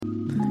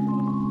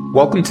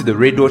Welcome to the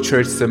Red Door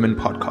Church Sermon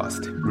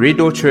Podcast. Red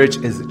Door Church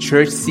is a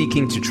church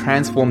seeking to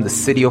transform the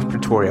city of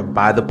Pretoria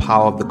by the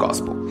power of the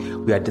gospel.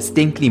 We are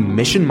distinctly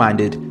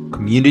mission-minded,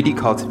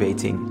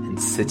 community-cultivating, and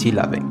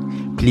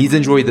city-loving. Please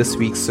enjoy this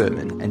week's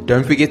sermon, and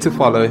don't forget to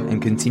follow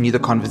and continue the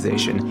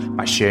conversation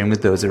by sharing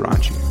with those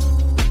around you.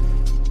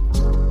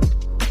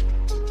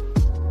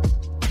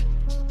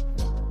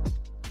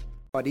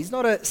 He's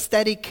not a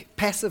static,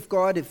 passive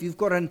God. If you've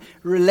got a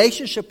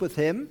relationship with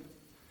Him,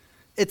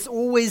 it's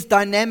always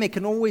dynamic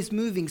and always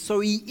moving. So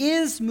He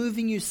is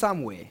moving you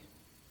somewhere.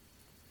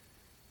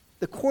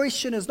 The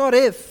question is not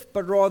if,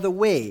 but rather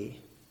where.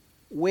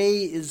 Where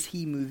is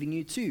He moving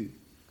you to?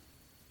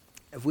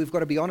 If we've got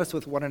to be honest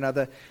with one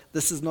another,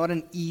 this is not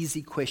an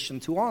easy question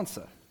to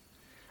answer.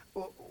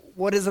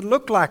 What does it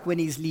look like when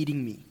He's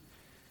leading me?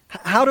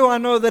 How do I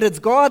know that it's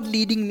God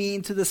leading me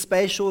into the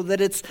space, or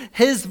that it's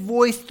His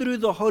voice through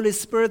the Holy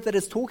Spirit that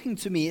is talking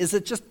to me? Is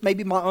it just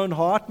maybe my own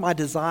heart, my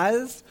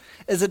desires?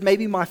 Is it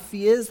maybe my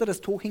fears that is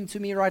talking to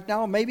me right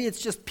now? Maybe it's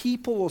just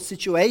people or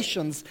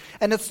situations,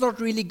 and it's not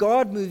really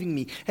God moving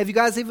me. Have you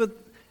guys ever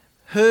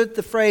heard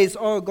the phrase,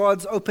 oh,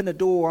 God's opened a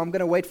door, I'm going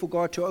to wait for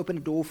God to open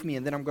a door for me,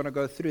 and then I'm going to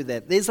go through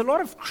that? There's a lot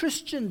of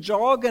Christian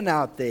jargon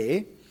out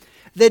there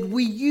that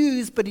we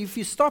use, but if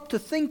you stop to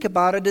think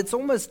about it, it's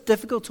almost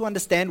difficult to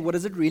understand what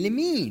does it really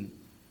mean.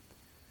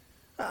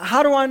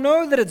 How do I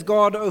know that it's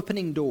God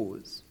opening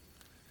doors?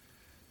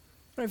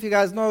 I don't know if you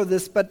guys know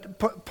this, but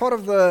part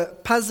of the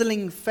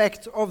puzzling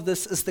fact of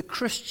this is the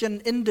Christian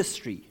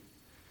industry.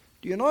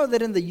 Do you know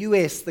that in the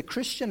US, the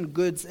Christian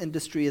goods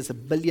industry is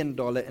 $1 billion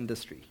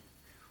industry,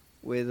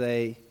 where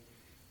they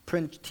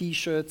print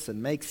T-shirts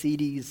and make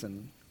CDs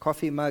and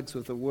coffee mugs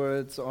with the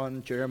words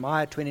on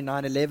Jeremiah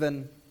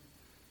 29:11.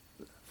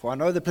 For I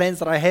know the plans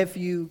that I have for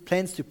you,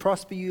 plans to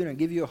prosper you and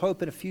give you a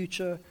hope and a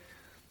future.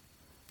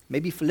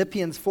 Maybe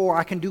Philippians 4,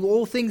 I can do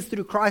all things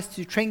through Christ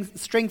who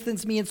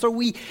strengthens me. And so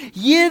we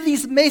hear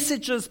these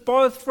messages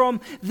both from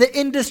the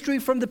industry,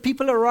 from the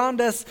people around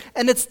us,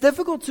 and it's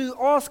difficult to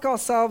ask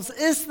ourselves,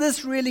 is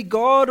this really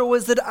God, or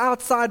is it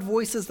outside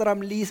voices that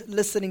I'm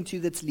listening to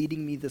that's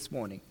leading me this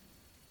morning?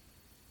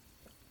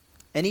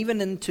 And even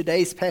in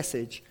today's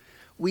passage,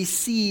 we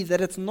see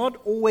that it's not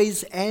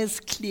always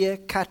as clear,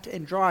 cut,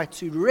 and dry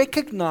to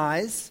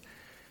recognize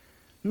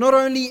not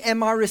only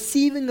am I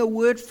receiving a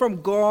word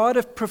from God,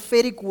 a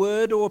prophetic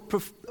word or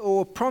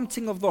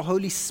prompting of the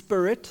Holy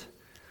Spirit,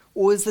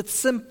 or is it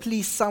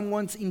simply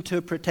someone's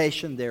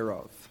interpretation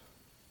thereof?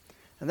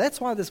 And that's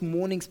why this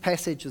morning's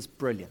passage is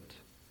brilliant,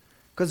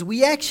 because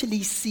we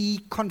actually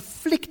see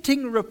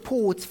conflicting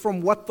reports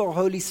from what the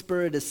Holy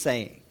Spirit is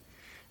saying.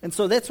 And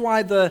so that's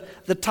why the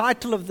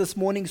title of this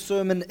morning's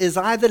sermon is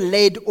either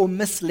led or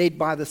misled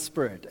by the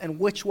Spirit. And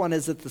which one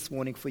is it this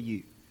morning for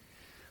you?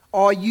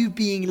 Are you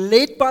being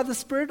led by the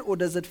Spirit, or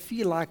does it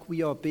feel like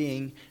we are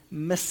being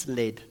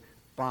misled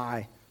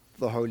by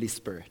the Holy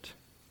Spirit?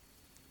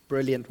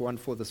 Brilliant one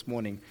for this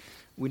morning.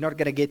 We're not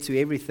going to get to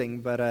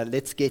everything, but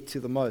let's get to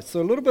the most.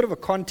 So a little bit of a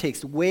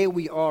context where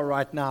we are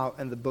right now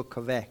in the book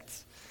of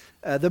Acts.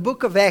 The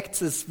book of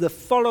Acts is the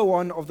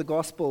follow-on of the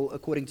gospel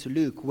according to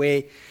Luke,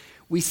 where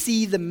we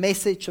see the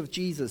message of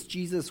Jesus.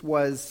 Jesus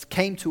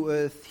came to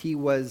earth, He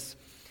was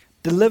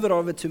delivered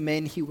over to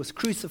men, He was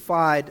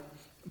crucified.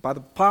 By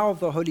the power of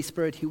the Holy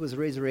Spirit, He was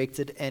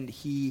resurrected, and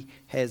He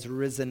has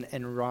risen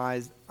and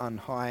rise on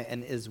high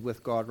and is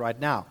with God right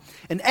now.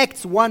 In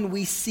Acts 1,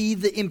 we see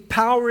the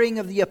empowering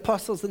of the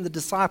apostles and the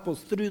disciples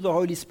through the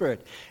Holy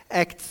Spirit.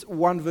 Acts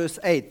 1 verse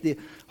 8, the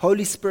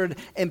Holy Spirit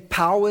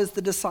empowers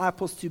the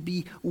disciples to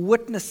be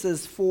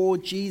witnesses for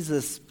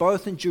Jesus,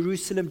 both in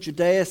Jerusalem,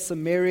 Judea,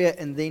 Samaria,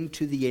 and then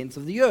to the ends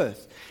of the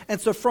earth.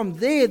 And so from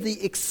there,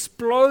 the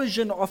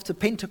explosion after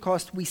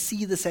Pentecost, we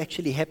see this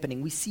actually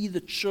happening. We see the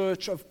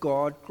church of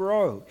God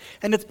grow.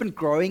 And it's been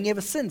growing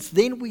ever since.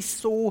 Then we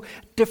saw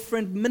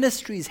different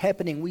ministries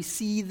happening. We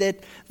see that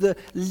the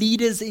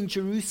leaders in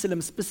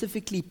Jerusalem,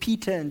 specifically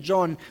Peter and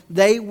John,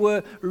 they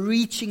were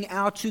reaching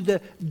out to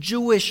the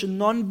Jewish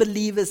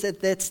non-believers at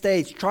that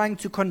stage, trying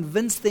to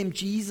convince them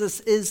Jesus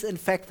is in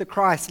fact the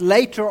Christ.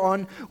 Later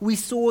on, we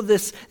saw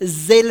this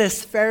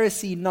zealous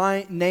Pharisee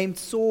named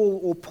Saul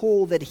or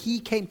Paul, that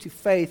he came to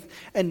faith,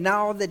 and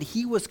now that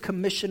he was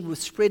commissioned with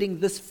spreading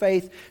this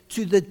faith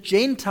to the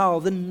Gentile,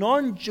 the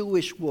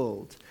non-Jewish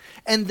world,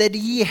 and that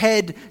he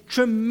had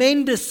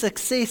tremendous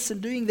success in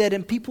doing that,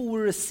 and people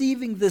were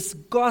receiving this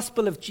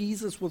gospel of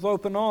Jesus with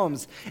open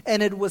arms,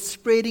 and it was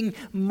spreading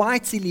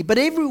mightily. But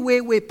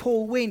everywhere where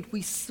Paul went,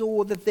 we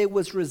saw that there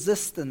was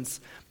resistance,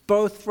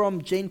 both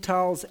from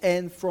Gentiles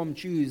and from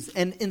Jews.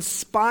 And in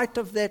spite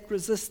of that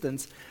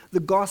resistance, the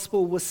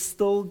gospel was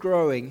still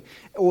growing,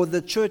 or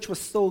the church was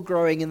still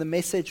growing, and the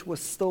message was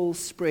still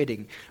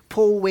spreading.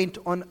 Paul went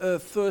on a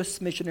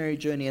first missionary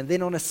journey, and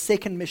then on a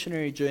second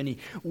missionary journey.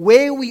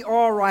 Where we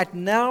are right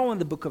now in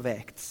the book of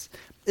Acts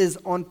is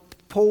on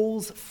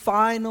Paul's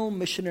final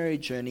missionary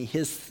journey,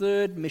 his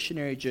third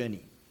missionary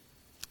journey.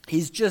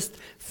 He's just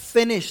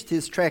finished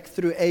his trek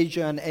through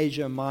Asia and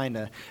Asia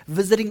Minor,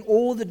 visiting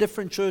all the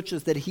different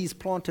churches that he's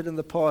planted in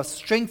the past,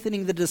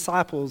 strengthening the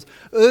disciples,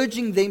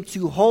 urging them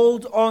to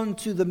hold on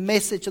to the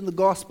message and the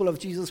gospel of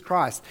Jesus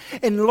Christ.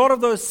 In a lot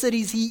of those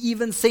cities, he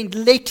even sent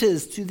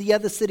letters to the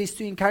other cities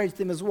to encourage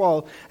them as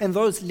well. And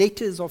those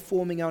letters are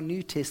forming our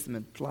New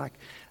Testament, like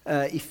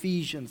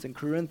Ephesians and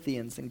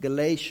Corinthians and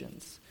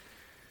Galatians.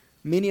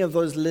 Many of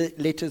those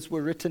letters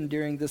were written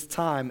during this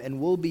time and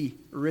will be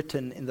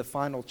written in the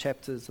final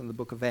chapters in the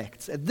book of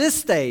Acts. At this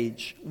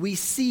stage, we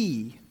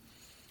see,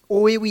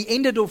 or where we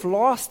ended off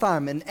last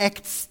time in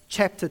Acts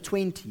chapter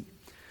 20,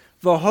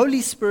 the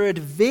Holy Spirit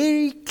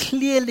very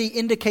clearly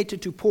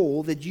indicated to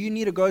Paul that you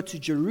need to go to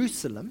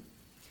Jerusalem.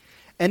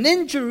 And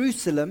in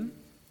Jerusalem,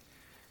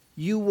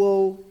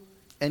 you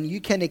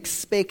can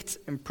expect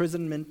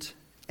imprisonment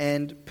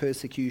and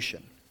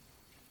persecution.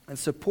 And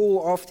so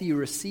Paul, after he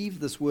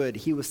received this word,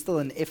 he was still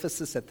in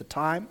Ephesus at the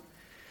time.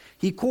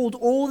 He called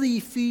all the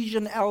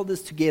Ephesian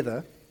elders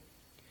together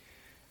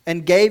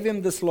and gave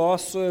him this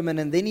last sermon.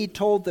 And then he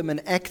told them in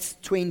Acts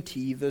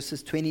 20,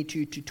 verses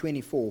 22 to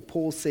 24,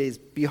 Paul says,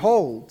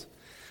 "Behold,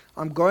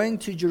 I'm going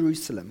to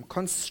Jerusalem,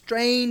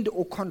 constrained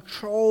or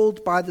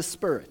controlled by the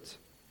Spirit,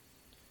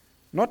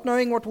 not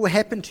knowing what will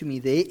happen to me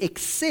there,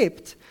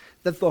 except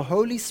that the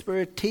Holy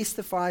Spirit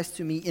testifies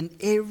to me in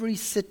every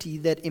city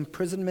that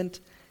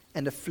imprisonment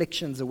and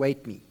afflictions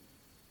await me.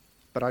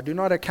 But I do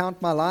not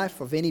account my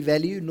life of any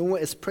value, nor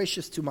as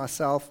precious to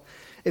myself,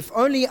 if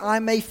only I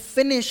may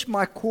finish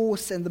my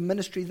course and the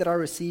ministry that I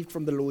received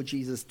from the Lord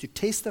Jesus, to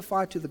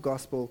testify to the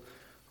gospel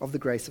of the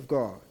grace of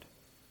God."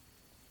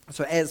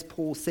 So as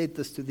Paul said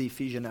this to the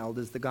Ephesian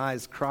elders, the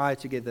guys cried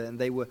together, and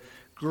they were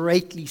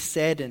greatly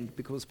saddened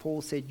because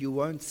Paul said, "You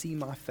won't see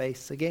my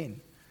face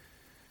again.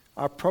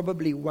 I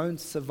probably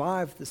won't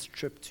survive this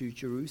trip to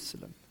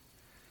Jerusalem."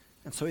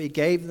 And so he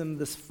gave them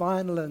this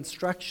final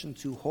instruction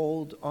to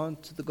hold on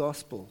to the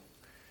gospel.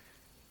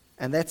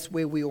 And that's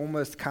where we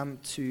almost come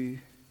to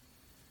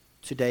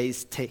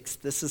today's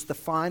text. This is the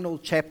final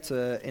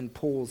chapter in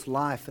Paul's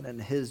life and in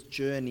his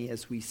journey,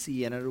 as we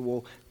see, and it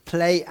will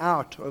play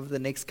out over the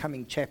next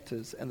coming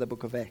chapters in the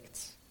book of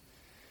Acts.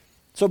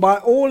 So by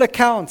all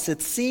accounts,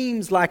 it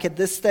seems like at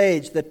this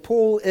stage that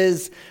Paul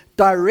is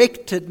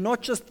directed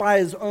not just by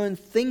his own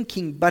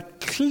thinking, but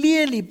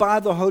clearly by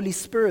the Holy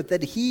Spirit,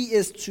 that he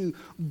is to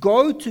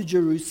go to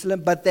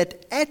Jerusalem, but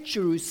that at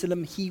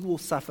Jerusalem he will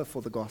suffer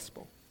for the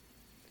gospel.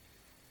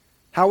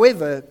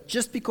 However,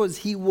 just because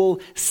he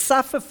will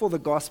suffer for the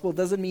gospel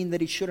doesn't mean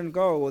that he shouldn't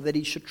go or that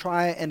he should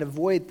try and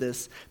avoid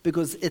this,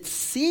 because it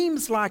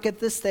seems like at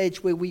this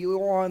stage where we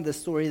are in the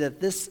story that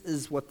this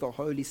is what the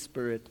Holy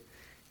Spirit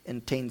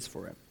intends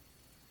for him.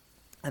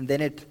 And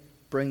then it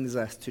brings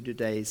us to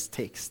today's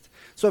text.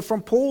 So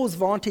from Paul's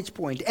vantage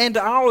point, and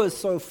ours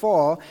so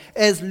far,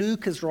 as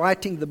Luke is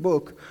writing the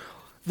book,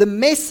 the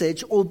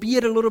message,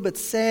 albeit a little bit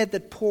sad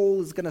that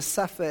Paul is going to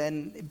suffer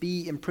and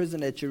be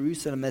imprisoned at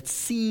Jerusalem, it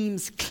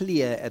seems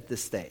clear at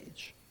this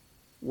stage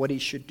what he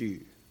should do.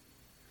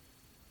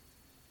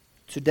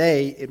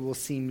 Today it will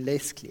seem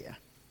less clear.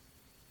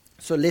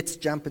 So let's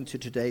jump into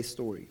today's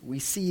story. We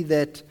see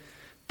that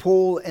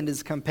Paul and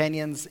his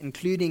companions,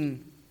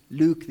 including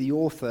Luke, the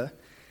author,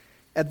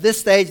 at this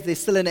stage, they're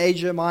still in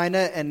Asia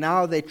Minor, and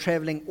now they're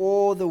traveling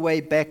all the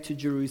way back to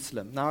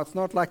Jerusalem. Now, it's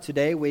not like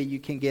today where you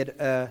can get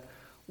a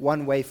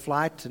one-way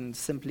flight and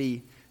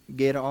simply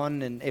get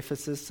on in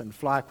Ephesus and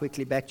fly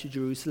quickly back to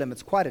Jerusalem.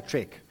 It's quite a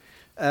trek.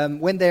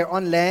 When they're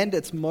on land,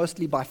 it's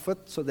mostly by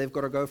foot, so they've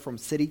got to go from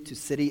city to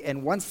city.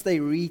 And once they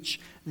reach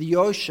the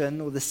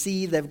ocean or the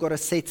sea, they've got to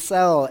set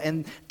sail.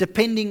 And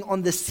depending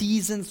on the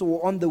seasons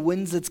or on the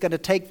winds, it's going to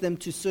take them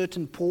to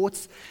certain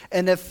ports.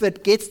 And if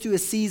it gets to a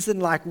season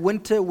like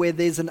winter where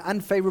there's an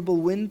unfavorable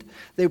wind,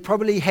 they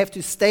probably have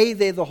to stay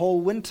there the whole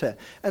winter.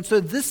 And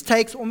so this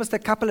takes almost a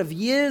couple of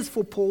years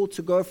for Paul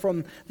to go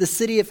from the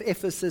city of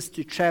Ephesus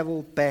to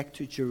travel back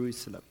to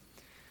Jerusalem.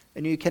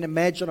 And you can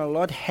imagine a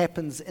lot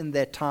happens in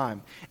that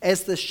time.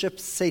 As the ship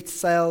sets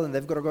sail and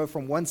they've got to go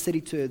from one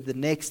city to the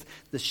next,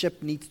 the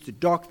ship needs to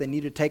dock, they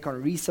need to take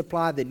on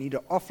resupply, they need to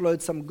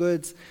offload some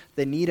goods,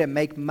 they need to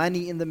make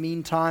money in the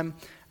meantime.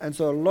 And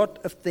so a lot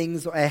of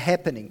things are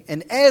happening.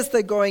 And as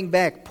they're going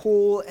back,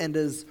 Paul and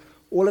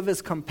all of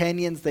his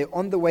companions, they're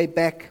on the way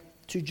back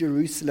to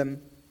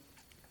Jerusalem.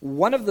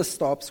 One of the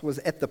stops was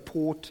at the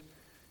port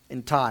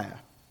in Tyre.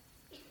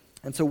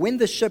 And so when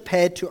the ship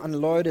had to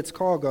unload its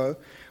cargo,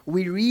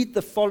 we read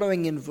the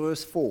following in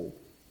verse 4.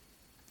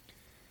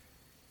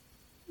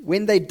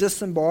 When they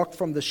disembarked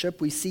from the ship,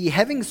 we see,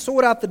 having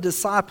sought out the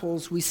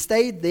disciples, we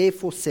stayed there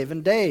for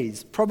 7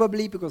 days,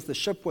 probably because the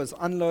ship was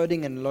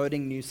unloading and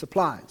loading new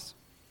supplies.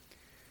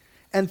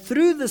 And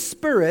through the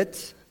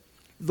Spirit,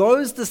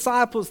 those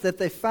disciples that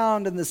they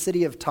found in the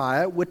city of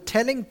Tyre were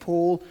telling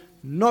Paul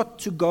not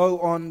to go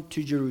on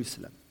to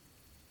Jerusalem.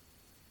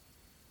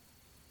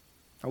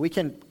 Now, we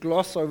can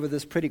gloss over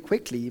this pretty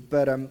quickly,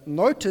 but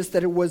notice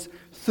that it was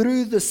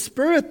through the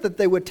Spirit that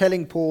they were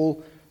telling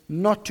Paul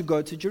not to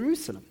go to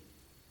Jerusalem.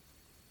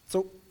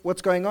 So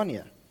what's going on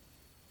here?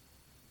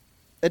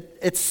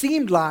 It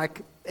seemed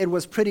like it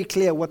was pretty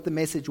clear what the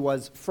message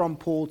was from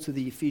Paul to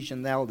the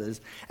Ephesian elders.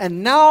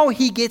 And now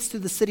he gets to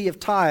the city of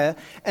Tyre,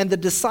 and the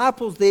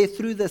disciples there,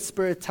 through the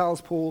Spirit,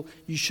 tells Paul,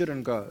 you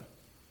shouldn't go.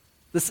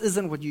 This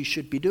isn't what you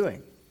should be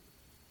doing.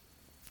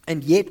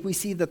 And yet we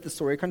see that the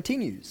story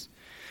continues.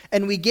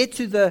 And we get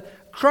to the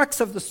crux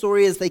of the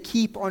story as they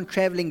keep on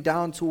traveling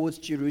down towards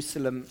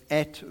Jerusalem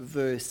at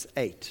verse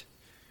 8.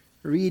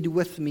 Read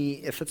with me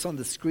if it's on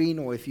the screen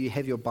or if you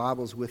have your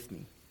Bibles with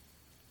me.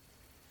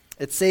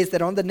 It says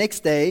that on the next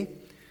day,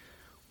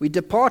 we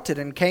departed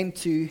and came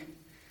to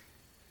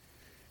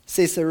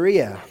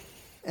Caesarea.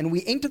 And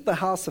we entered the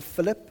house of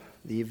Philip,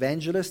 the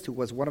evangelist, who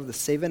was one of the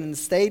 7, and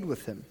stayed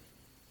with him.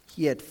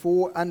 He had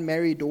 4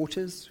 unmarried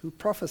daughters who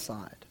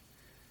prophesied.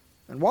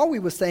 And while we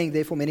were staying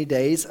there for many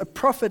days, a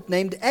prophet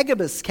named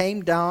Agabus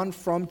came down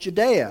from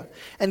Judea.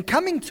 And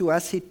coming to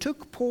us, he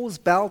took Paul's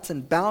belt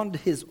and bound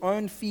his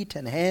own feet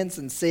and hands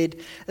and said,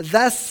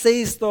 thus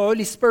says the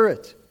Holy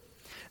Spirit,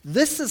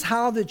 this is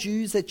how the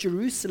Jews at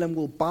Jerusalem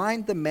will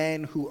bind the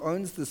man who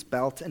owns this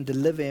belt and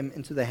deliver him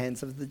into the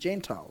hands of the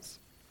Gentiles.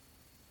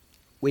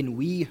 When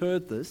we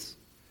heard this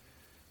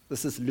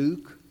is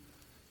Luke,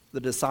 the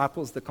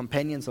disciples, the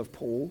companions of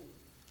Paul,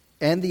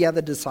 and the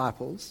other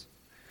disciples,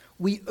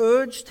 we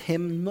urged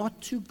him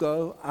not to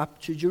go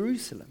up to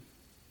Jerusalem.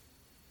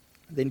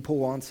 Then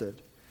Paul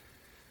answered,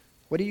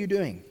 what are you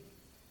doing?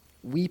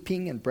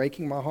 Weeping and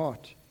breaking my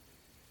heart.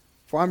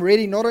 For I'm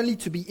ready not only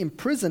to be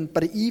imprisoned,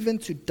 but even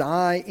to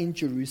die in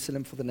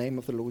Jerusalem for the name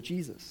of the Lord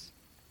Jesus.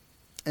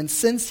 And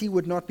since he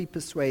would not be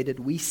persuaded,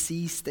 we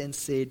ceased and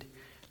said,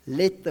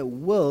 let the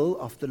will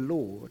of the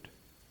Lord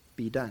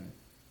be done.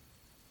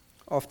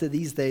 After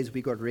these days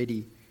we got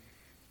ready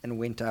and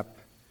went up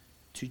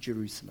to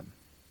Jerusalem.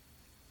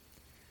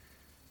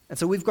 And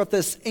so we've got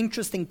this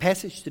interesting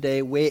passage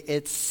today where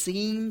it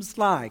seems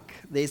like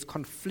there's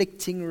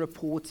conflicting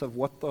reports of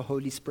what the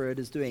Holy Spirit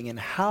is doing and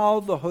how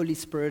the Holy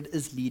Spirit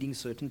is leading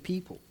certain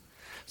people.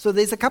 So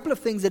there's a couple of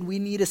things that we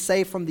need to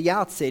say from the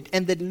outset,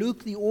 and that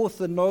Luke, the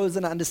author, knows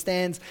and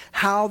understands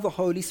how the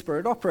Holy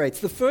Spirit operates.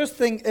 The first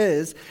thing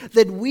is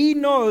that we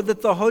know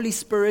that the Holy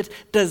Spirit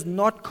does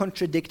not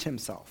contradict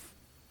himself.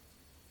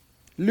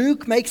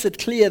 Luke makes it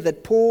clear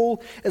that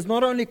Paul is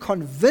not only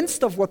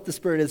convinced of what the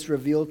Spirit has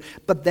revealed,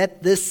 but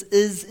that this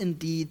is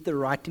indeed the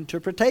right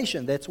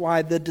interpretation. That's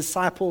why the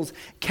disciples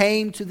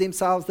came to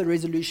themselves the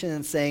resolution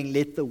and saying,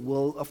 let the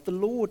will of the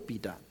Lord be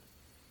done.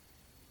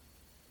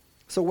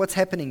 So what's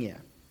happening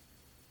here?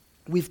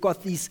 We've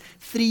got these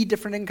 3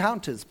 different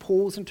encounters: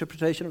 Paul's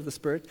interpretation of the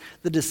Spirit,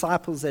 the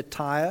disciples at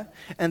Tyre,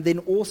 and then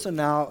also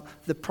now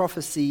the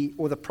prophecy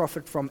or the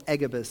prophet from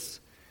Agabus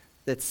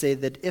that said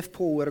that if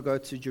Paul were to go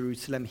to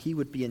Jerusalem, he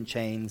would be in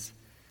chains.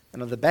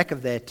 And on the back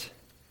of that,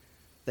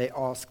 they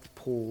asked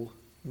Paul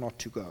not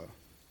to go.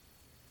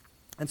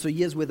 And so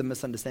here's where the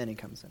misunderstanding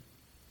comes in.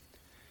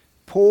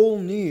 Paul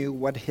knew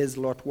what his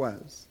lot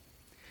was.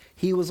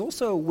 He was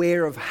also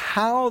aware of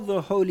how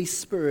the Holy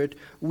Spirit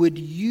would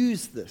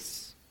use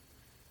this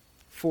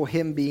for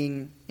him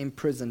being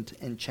imprisoned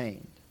and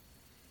chained.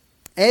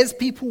 As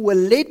people were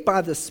led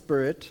by the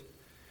Spirit,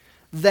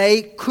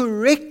 they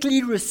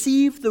correctly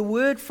received the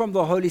word from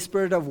the Holy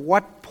Spirit of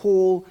what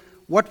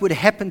would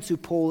happen to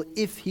Paul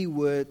if he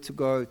were to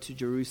go to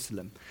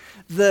Jerusalem.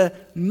 The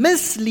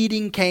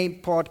misleading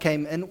part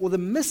came in, or the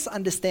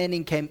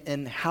misunderstanding came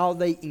in, how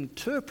they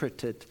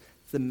interpreted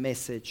the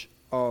message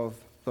of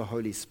the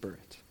Holy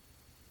Spirit.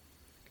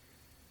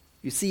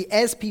 You see,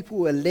 as people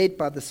were led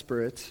by the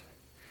Spirit,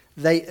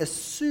 they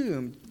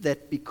assumed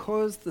that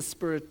because the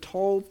Spirit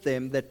told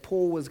them that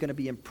Paul was going to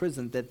be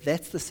imprisoned, that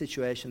that's the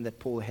situation that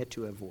Paul had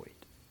to avoid.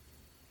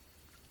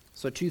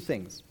 So 2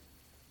 things.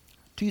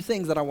 2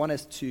 things that I want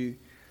us to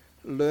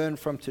learn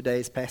from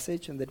today's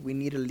passage, and that we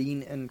need to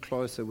lean in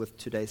closer with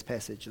today's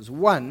passage, is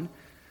 1,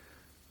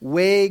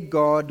 where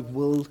God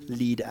will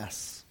lead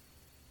us.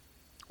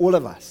 All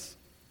of us.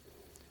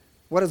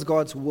 What is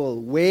God's will?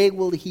 Where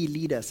will he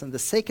lead us? And the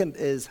second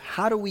is,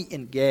 how do we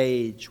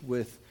engage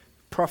with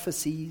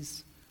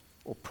prophecies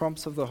or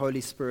prompts of the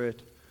Holy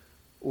Spirit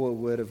or a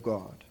word of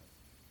God?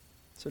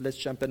 So let's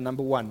jump in.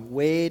 Number 1,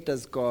 where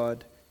does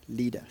God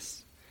lead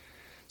us?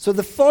 So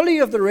the folly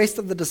of the rest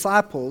of the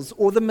disciples,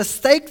 or the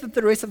mistake that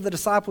the rest of the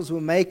disciples were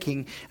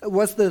making,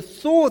 was the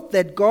thought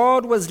that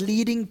God was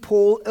leading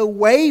Paul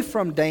away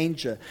from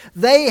danger.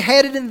 They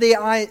had it in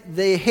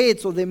their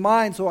heads or their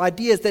minds or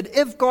ideas that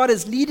if God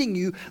is leading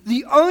you,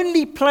 the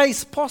only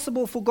place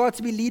possible for God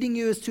to be leading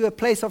you is to a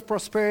place of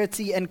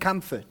prosperity and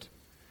comfort.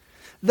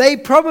 They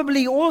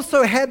probably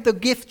also had the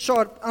gift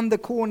shop on the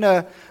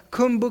corner,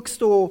 Kum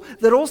bookstore,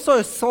 that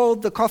also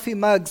sold the coffee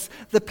mugs,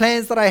 the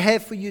plans that I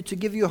have for you to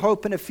give you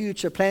hope in a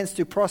future, plans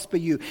to prosper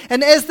you.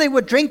 And as they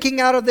were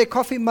drinking out of their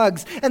coffee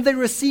mugs and they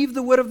received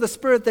the word of the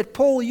Spirit that,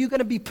 Paul, you're going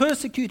to be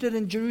persecuted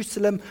in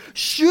Jerusalem,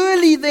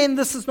 surely then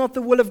this is not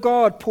the will of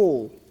God,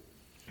 Paul.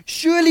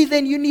 Surely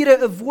then you need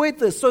to avoid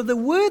this. So the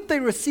word they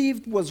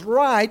received was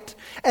right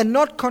and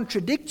not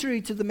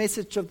contradictory to the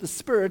message of the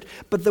Spirit,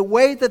 but the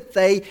way that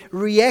they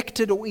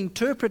reacted or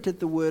interpreted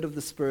the word of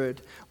the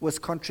Spirit was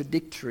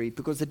contradictory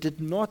because it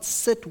did not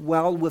sit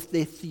well with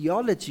their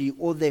theology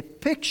or their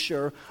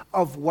picture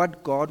of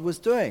what God was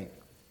doing.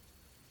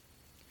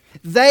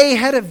 They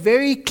had a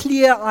very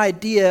clear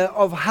idea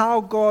of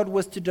how God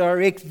was to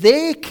direct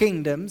their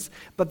kingdoms,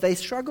 but they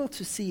struggled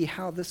to see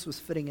how this was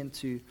fitting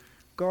into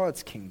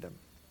God's kingdom.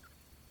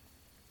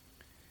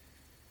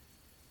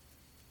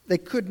 They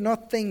could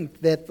not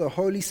think that the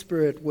Holy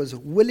Spirit was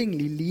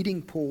willingly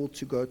leading Paul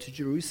to go to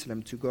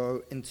Jerusalem, to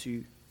go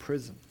into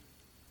prison.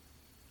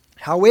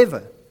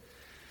 However,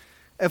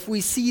 if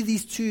we see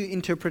these two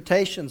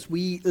interpretations,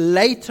 we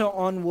later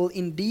on will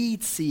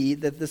indeed see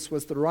that this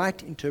was the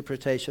right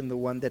interpretation, the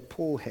one that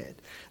Paul had.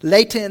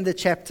 Later in the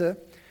chapter,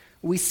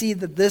 we see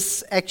that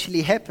this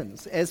actually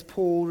happens as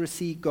Paul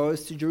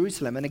goes to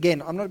Jerusalem. And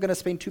again, I'm not going to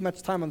spend too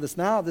much time on this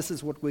now. This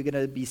is what we're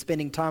going to be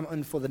spending time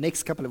on for the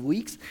next couple of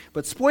weeks.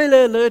 But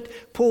spoiler alert,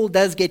 Paul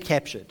does get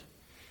captured.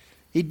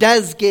 He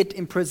does get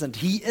imprisoned.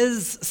 He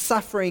is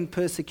suffering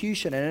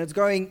persecution, and it's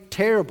going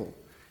terrible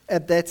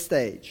at that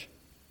stage.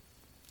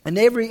 In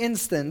every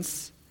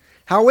instance,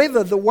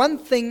 however, the one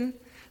thing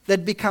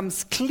that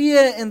becomes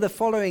clear in the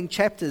following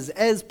chapters,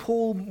 as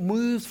Paul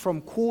moves from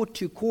court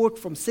to court,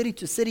 from city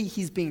to city,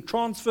 he's being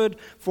transferred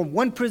from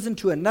one prison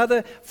to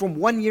another, from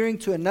one hearing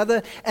to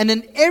another, and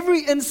in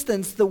every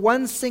instance, the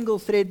one single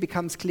thread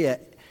becomes clear.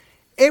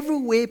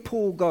 Everywhere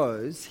Paul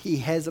goes, he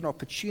has an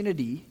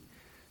opportunity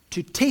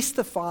to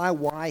testify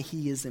why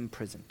he is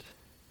imprisoned.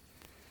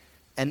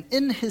 And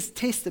in his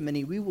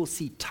testimony, we will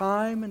see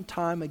time and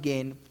time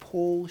again,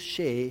 Paul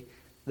share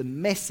the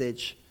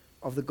message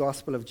of the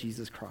gospel of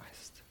Jesus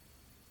Christ.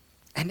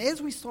 And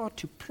as we start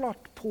to plot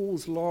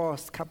Paul's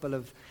last couple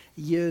of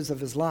years of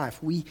his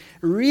life, we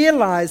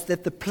realize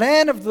that the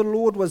plan of the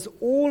Lord was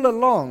all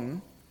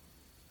along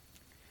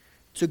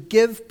to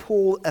give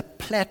Paul a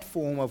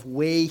platform of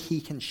where he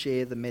can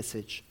share the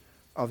message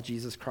of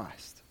Jesus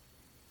Christ.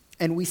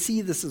 And we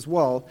see this as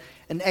well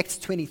in Acts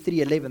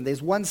 23:11.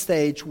 There's one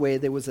stage where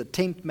there was a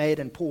attempt made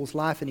in Paul's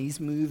life and he's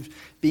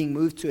being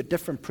moved to a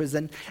different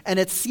prison. And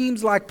it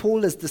seems like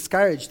Paul is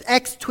discouraged.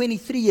 Acts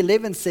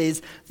 23:11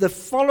 says, the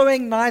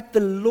following night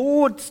the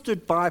Lord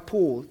stood by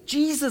Paul.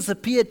 Jesus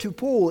appeared to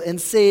Paul and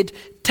said,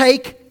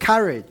 take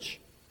courage.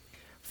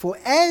 For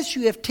as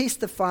you have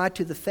testified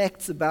to the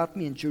facts about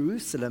me in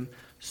Jerusalem,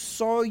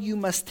 so you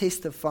must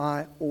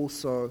testify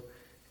also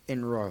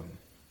in Rome.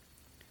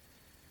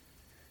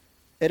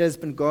 It has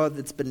been God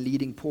that's been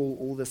leading Paul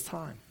all this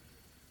time.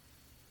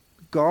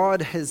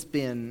 God has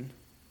been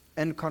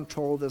in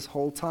control this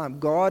whole time.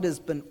 God has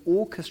been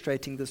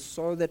orchestrating this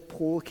so that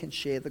Paul can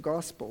share the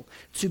gospel,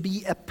 to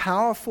be a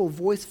powerful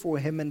voice for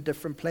him in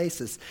different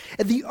places.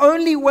 And the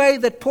only way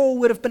that Paul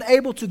would have been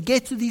able to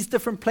get to these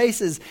different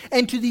places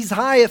and to these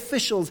high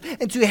officials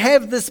and to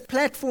have this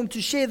platform to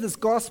share this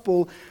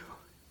gospel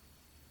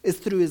is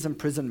through his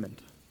imprisonment.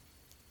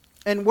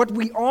 And what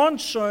we aren't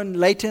shown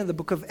later in the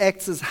book of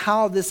Acts is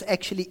how this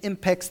actually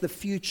impacts the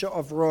future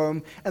of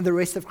Rome and the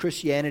rest of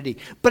Christianity.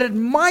 But it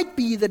might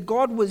be that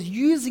God was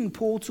using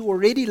Paul to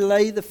already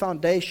lay the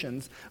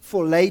foundations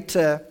for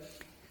later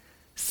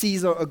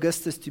Caesar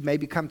Augustus to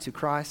maybe come to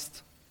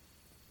Christ.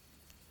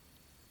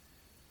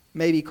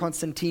 Maybe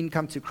Constantine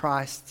come to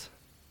Christ.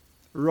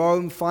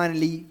 Rome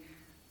finally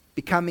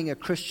becoming a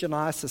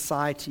Christianized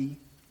society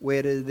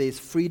where there's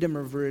freedom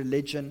of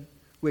religion,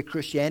 where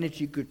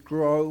Christianity could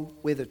grow,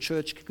 where the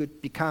church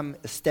could become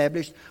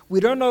established.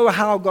 We don't know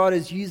how God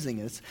is using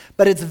it,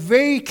 but it's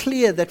very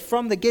clear that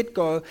from the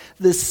get-go,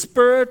 the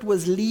Spirit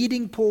was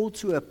leading Paul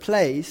to a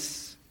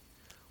place,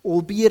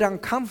 albeit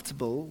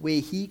uncomfortable,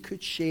 where he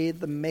could share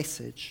the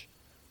message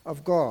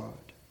of God.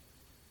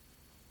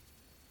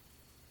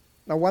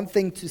 Now, one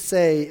thing to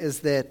say is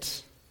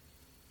that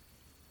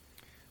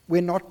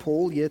we're not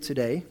Paul here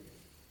today.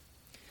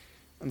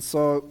 And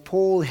so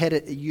Paul had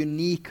a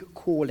unique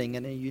calling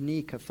and a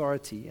unique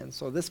authority. And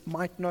so this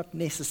might not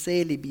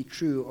necessarily be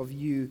true of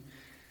you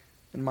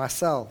and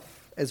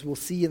myself, as we'll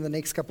see in the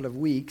next couple of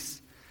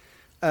weeks.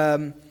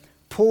 Paul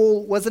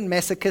wasn't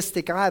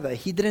masochistic either.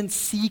 He didn't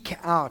seek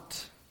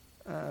out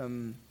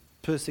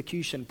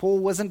persecution. Paul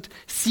wasn't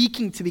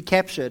seeking to be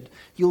captured.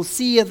 You'll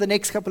see in the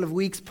next couple of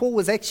weeks, Paul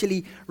was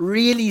actually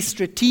really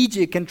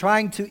strategic in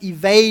trying to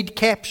evade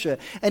capture.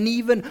 And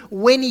even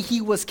when he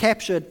was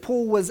captured,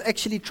 Paul was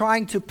actually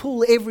trying to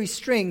pull every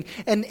string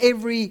and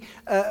every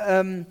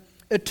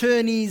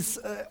attorney's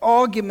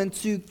argument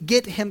to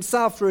get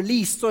himself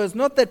released. So it's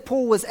not that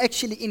Paul was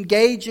actually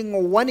engaging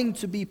or wanting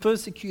to be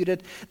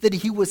persecuted, that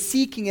he was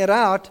seeking it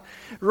out.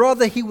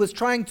 Rather, he was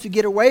trying to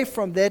get away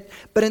from that.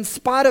 But in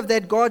spite of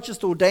that, God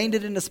just ordained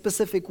it in a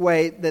specific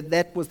way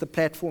that was the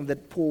platform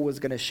that Paul was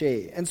going to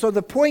share. And so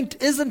the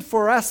point isn't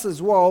for us as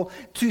well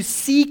to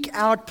seek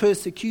out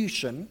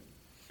persecution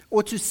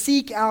or to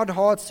seek out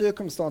hard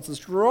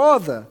circumstances.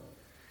 Rather,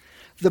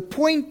 The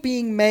point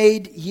being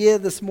made here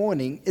this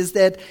morning is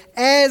that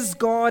as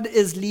God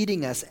is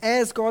leading us,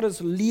 as God is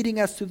leading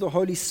us to the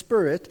Holy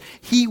Spirit,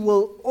 He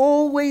will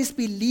always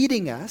be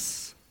leading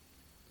us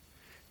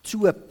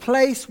to a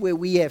place where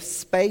we have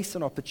space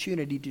and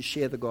opportunity to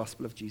share the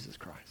gospel of Jesus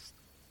Christ.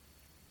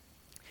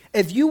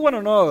 If you want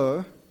to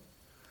know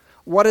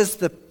what is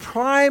the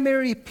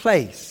primary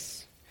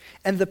place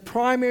and the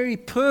primary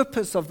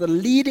purpose of the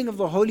leading of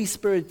the Holy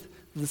Spirit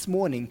this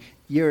morning,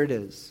 here it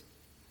is.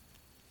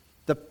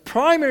 The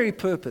primary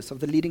purpose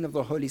of the leading of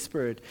the Holy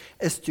Spirit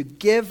is to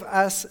give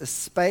us a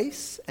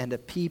space and a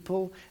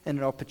people and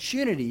an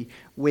opportunity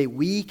where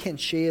we can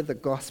share the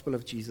gospel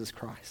of Jesus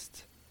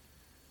Christ.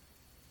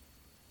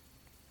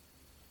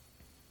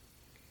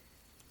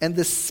 And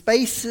the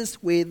spaces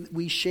where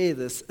we share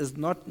this is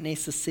not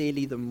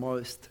necessarily the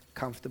most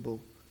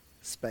comfortable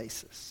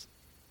spaces.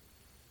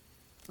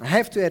 I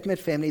have to admit,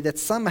 family, that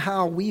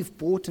somehow we've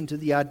bought into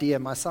the idea,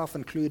 myself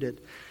included,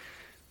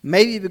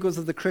 maybe because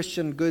of the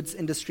Christian goods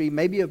industry,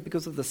 maybe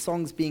because of the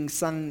songs being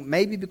sung,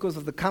 maybe because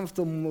of the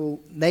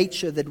comfortable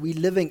nature that we're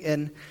living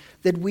in,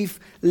 that we've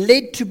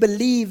led to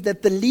believe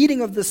that the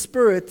leading of the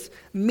Spirit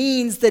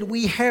means that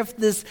we have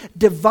this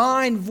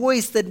divine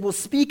voice that will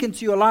speak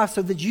into your life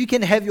so that you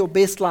can have your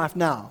best life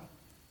now.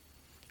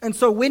 And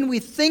so when we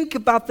think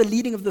about the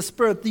leading of the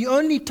Spirit, the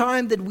only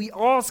time that we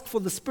ask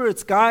for the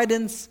Spirit's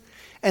guidance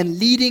and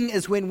leading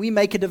is when we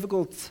make a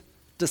difficult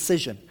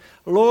decision.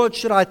 Lord,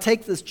 should I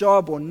take this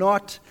job or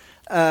not?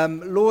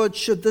 Lord,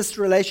 should this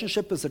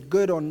relationship, is it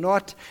good or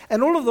not?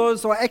 And all of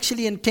those are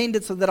actually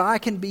intended so that I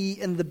can be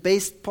in the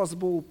best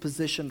possible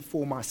position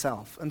for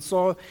myself. And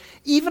so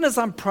even as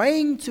I'm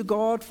praying to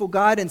God for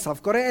guidance,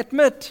 I've got to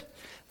admit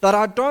that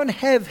I don't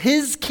have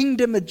His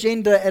kingdom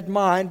agenda at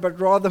mind, but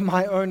rather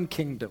my own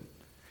kingdom.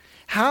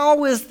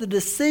 How is the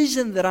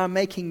decision that I'm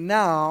making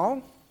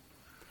now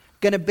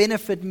going to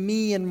benefit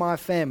me and my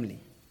family?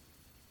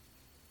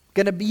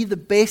 Going to be the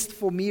best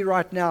for me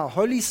right now?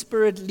 Holy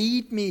Spirit,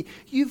 lead me.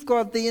 You've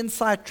got the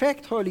inside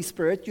track, Holy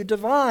Spirit. You're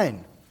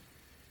divine.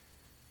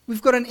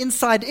 We've got an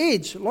inside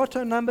edge.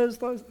 Lotto numbers,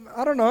 those,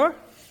 I don't know.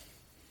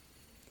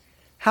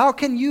 How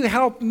can you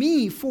help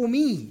me for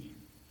me?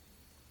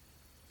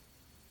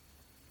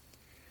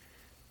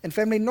 And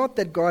family, not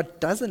that God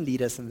doesn't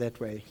lead us in that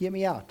way. Hear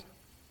me out.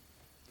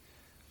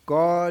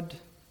 God,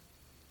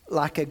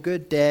 like a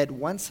good dad,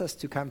 wants us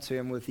to come to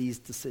Him with these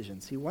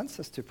decisions. He wants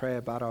us to pray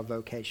about our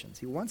vocations.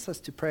 He wants us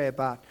to pray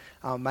about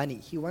our money.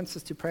 He wants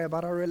us to pray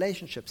about our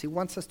relationships. He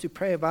wants us to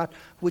pray about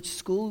which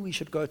school we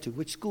should go to,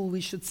 which school we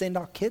should send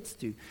our kids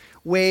to,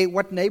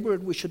 what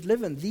neighborhood we should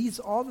live in. These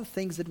are the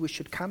things that we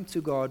should come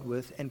to God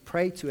with and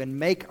pray to and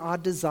make our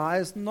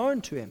desires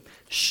known to Him.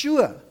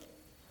 Sure.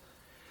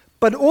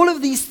 But all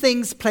of these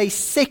things play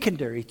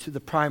secondary to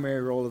the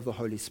primary role of the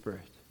Holy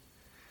Spirit.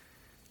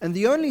 And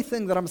the only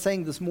thing that I'm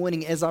saying this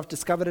morning, as I've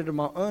discovered it in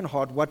my own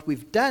heart, what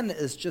we've done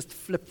is just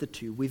flip the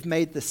two. We've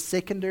made the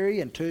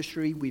secondary and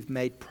tertiary, we've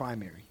made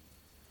primary.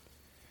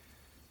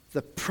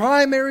 The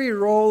primary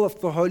role of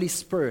the Holy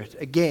Spirit,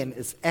 again,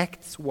 is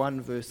Acts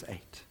 1 verse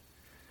 8.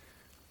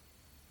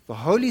 The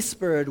Holy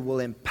Spirit will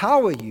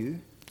empower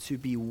you to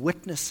be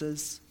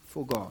witnesses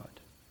for God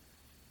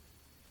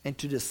and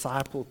to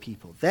disciple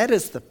people. That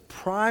is the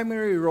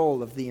primary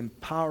role of the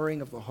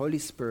empowering of the Holy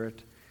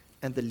Spirit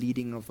and the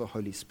leading of the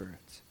Holy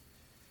Spirit,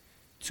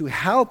 to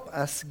help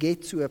us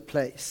get to a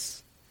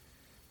place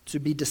to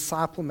be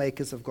disciple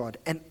makers of God.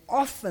 And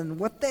often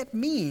what that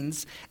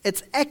means,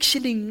 it's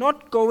actually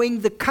not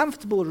going the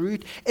comfortable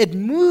route. It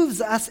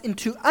moves us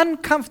into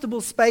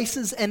uncomfortable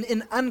spaces and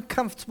in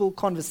uncomfortable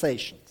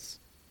conversations.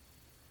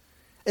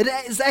 It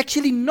is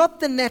actually not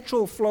the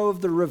natural flow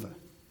of the river.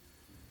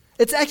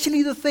 It's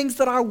actually the things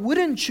that I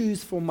wouldn't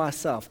choose for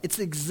myself. It's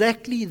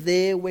exactly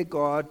there where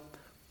God,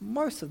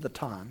 most of the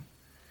time,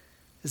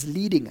 is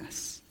leading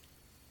us.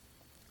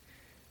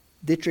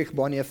 Dietrich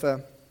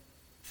Bonhoeffer,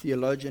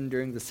 theologian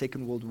during the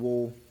Second World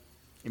War,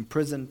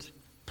 imprisoned,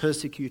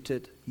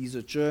 persecuted. He's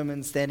a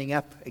German standing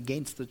up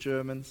against the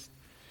Germans.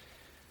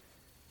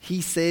 He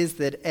says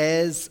that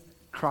as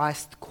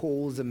Christ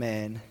calls a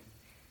man,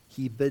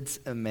 He bids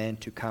a man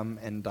to come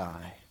and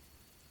die.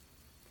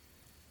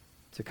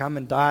 To come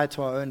and die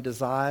to our own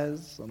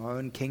desires, and our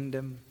own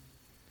kingdom,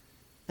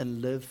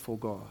 and live for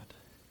God.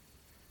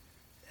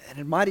 And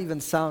it might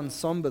even sound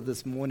somber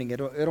this morning. It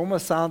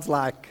almost sounds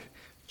like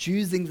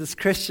choosing this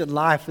Christian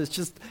life is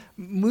just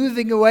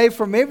moving away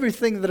from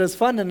everything that is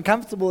fun and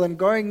comfortable and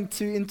going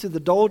into the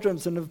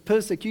doldrums and of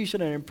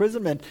persecution and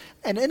imprisonment.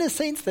 And in a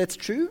sense, that's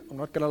true. I'm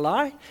not going to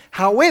lie.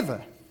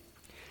 However,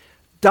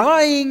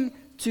 dying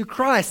to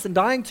Christ and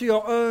dying to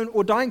your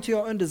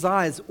own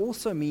desires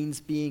also means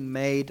being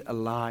made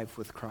alive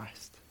with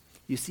Christ.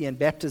 You see, in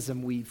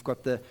baptism, we've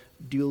got the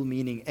dual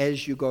meaning.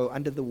 As you go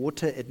under the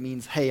water, it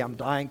means, hey, I'm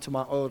dying to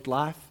my old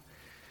life,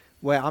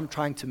 where I'm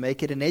trying to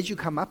make it. And as you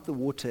come up the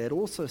water, it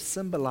also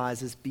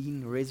symbolizes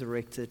being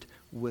resurrected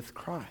with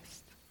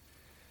Christ.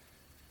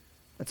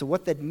 And so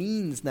what that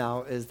means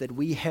now is that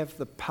we have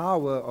the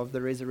power of the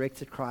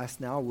resurrected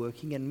Christ now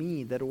working in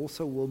me that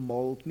also will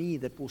mold me,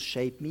 that will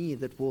shape me,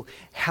 that will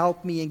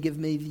help me and give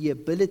me the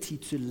ability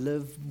to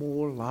live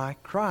more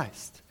like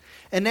Christ.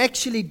 And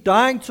actually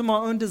dying to my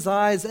own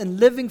desires and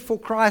living for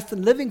Christ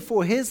and living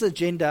for His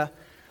agenda,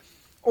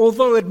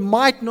 although it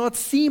might not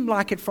seem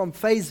like it from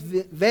face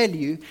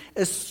value,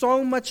 is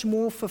so much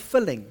more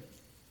fulfilling,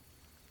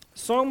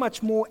 so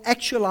much more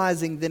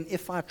actualizing than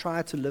if I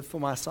try to live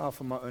for myself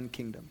and my own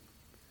kingdom.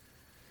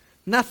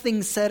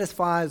 Nothing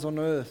satisfies on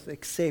earth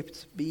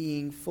except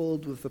being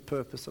filled with the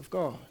purpose of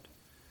God.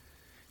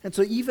 And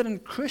so even in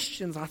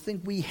Christians, I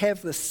think we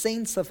have the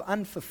sense of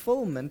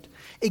unfulfillment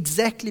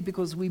exactly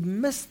because we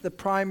miss the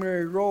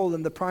primary role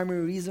and the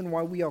primary reason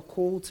why we are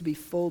called to be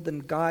filled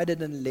and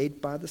guided and led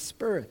by the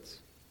Spirit.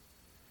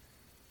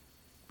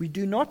 We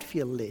do not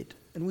feel led,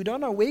 and we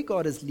don't know where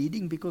God is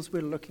leading because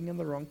we're looking in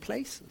the wrong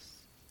places.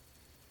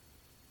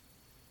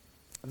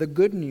 The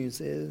good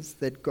news is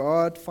that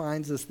God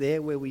finds us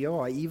there where we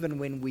are, even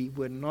when we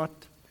were not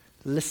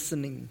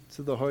listening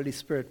to the Holy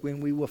Spirit, when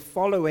we were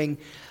following,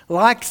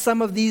 like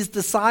some of these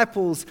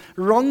disciples,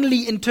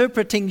 wrongly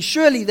interpreting,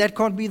 surely that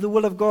can't be the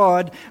will of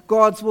God.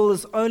 God's will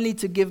is only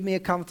to give me a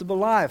comfortable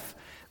life.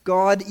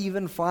 God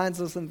even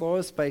finds us in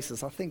those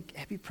spaces. I think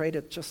Abby prayed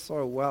it just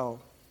so well.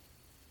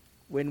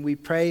 When we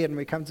pray and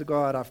we come to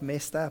God, I've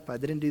messed up, I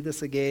didn't do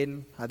this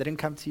again, I didn't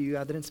come to you,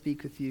 I didn't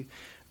speak with you.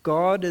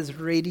 God is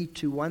ready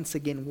to once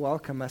again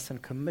welcome us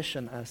and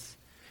commission us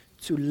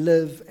to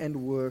live and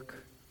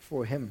work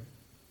for Him.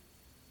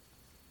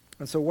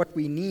 And so what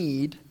we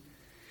need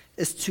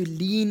is to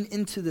lean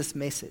into this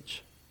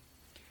message,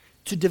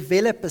 to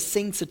develop a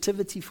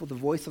sensitivity for the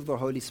voice of the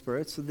Holy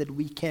Spirit so that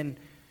we can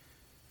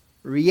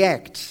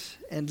react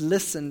and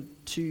listen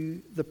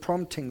to the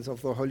promptings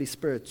of the Holy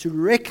Spirit, to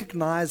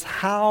recognize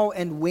how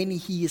and when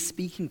He is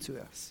speaking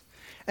to us.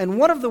 And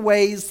one of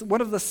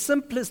the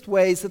simplest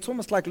ways, it's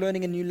almost like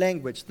learning a new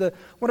language.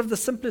 One of the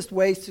simplest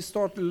ways to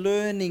start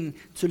learning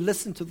to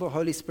listen to the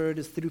Holy Spirit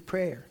is through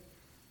prayer.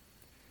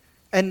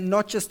 And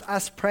not just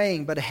us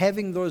praying, but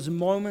having those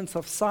moments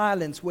of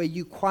silence where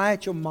you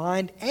quiet your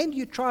mind and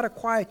you try to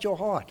quiet your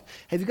heart.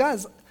 Have you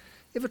guys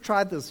ever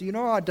tried this? You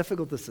know how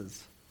difficult this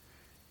is.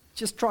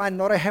 Just try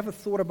not to have a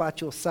thought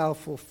about yourself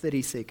for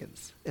 30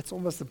 seconds. It's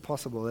almost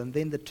impossible. And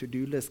then the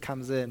to-do list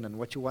comes in and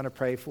what you want to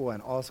pray for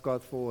and ask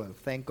God for and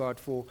thank God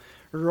for,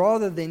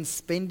 rather than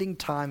spending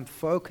time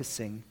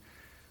focusing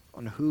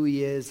on who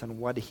He is and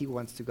what He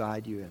wants to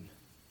guide you in.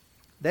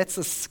 That's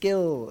a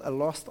skill, a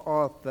lost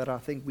art that I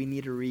think we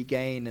need to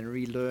regain and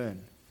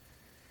relearn.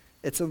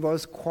 It's in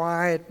those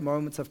quiet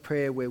moments of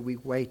prayer where we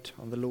wait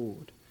on the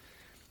Lord.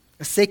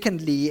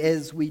 Secondly,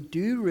 as we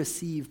do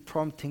receive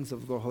promptings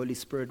of the Holy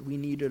Spirit, we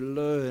need to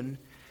learn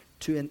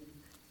to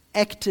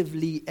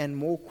actively and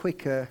more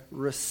quicker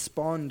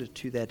respond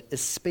to that,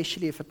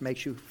 especially if it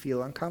makes you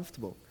feel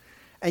uncomfortable.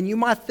 And you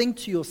might think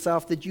to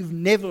yourself that you've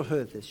never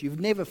heard this,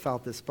 you've never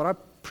felt this, but I'm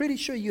pretty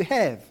sure you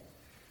have.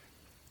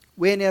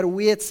 When you're at a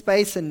weird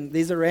space and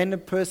there's a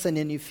random person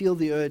and you feel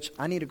the urge,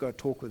 I need to go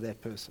talk with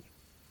that person.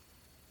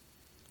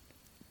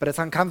 But it's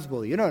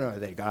uncomfortable. You don't know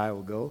that guy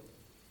or girl.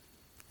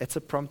 It's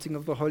a prompting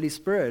of the Holy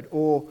Spirit.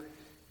 Or,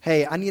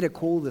 hey, I need to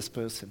call this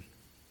person.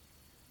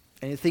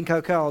 And you think,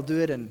 okay, I'll do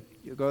it, and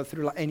you go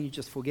through and you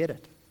just forget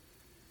it.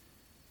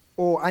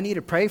 Or, I need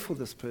to pray for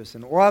this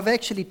person. Or, I've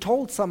actually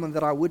told someone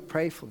that I would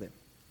pray for them.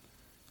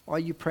 Are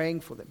you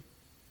praying for them?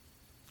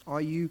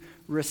 Are you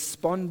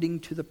responding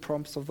to the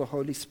prompts of the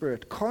Holy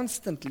Spirit?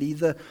 Constantly,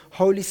 the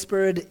Holy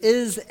Spirit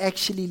is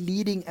actually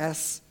leading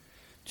us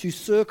to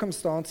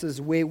circumstances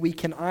where we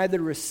can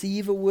either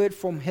receive a word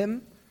from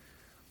Him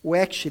or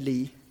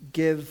actually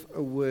give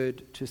a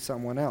word to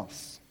someone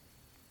else.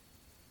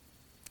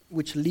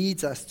 Which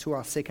leads us to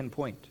our second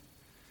point.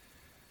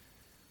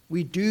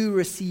 We do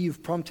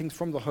receive promptings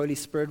from the Holy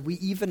Spirit. We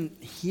even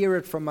hear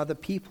it from other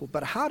people.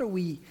 But how do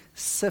we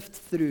sift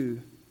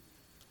through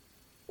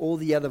all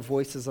the other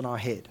voices in our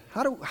head?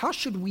 How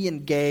should we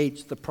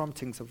engage the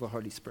promptings of the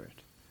Holy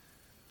Spirit?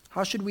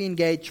 How should we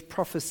engage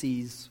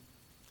prophecies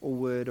or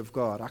word of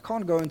God? I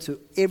can't go into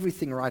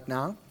everything right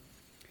now.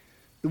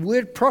 The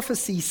word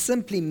prophecy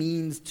simply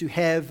means to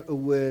have a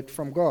word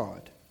from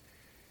God.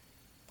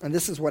 And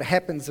this is what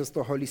happens as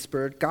the Holy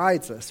Spirit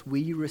guides us.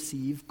 We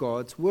receive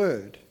God's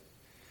word.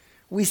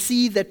 We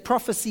see that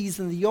prophecies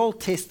in the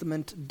Old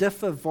Testament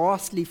differ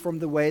vastly from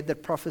the way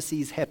that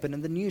prophecies happen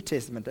in the New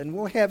Testament. And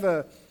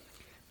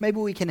maybe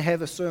we can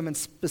have a sermon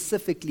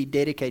specifically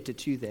dedicated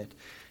to that.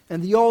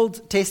 In the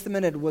Old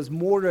Testament, it was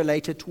more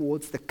related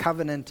towards the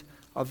covenant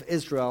of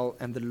Israel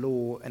and the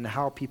law and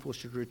how people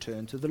should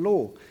return to the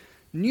law.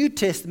 New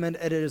Testament,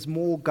 it is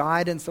more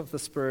guidance of the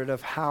Spirit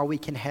of how we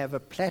can have a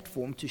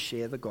platform to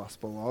share the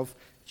gospel of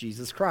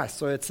Jesus Christ.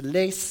 So it's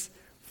less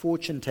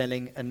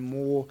fortune-telling and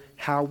more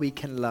how we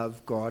can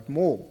love God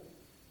more.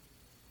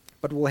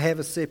 But we'll have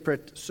a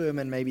separate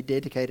sermon maybe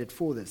dedicated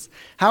for this.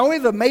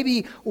 However,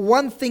 maybe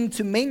one thing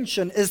to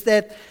mention is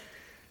that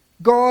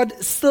God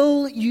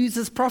still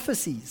uses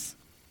prophecies.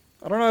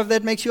 I don't know if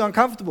that makes you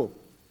uncomfortable.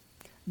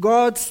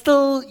 God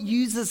still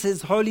uses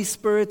His Holy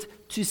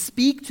Spirit to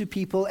speak to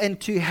people and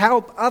to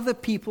help other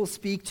people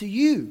speak to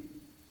you,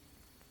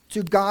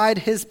 to guide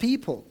His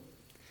people.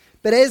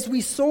 But as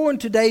we saw in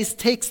today's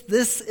text,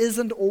 this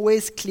isn't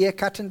always clear,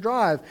 cut, and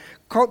dry.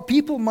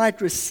 People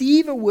might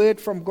receive a word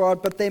from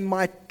God, but they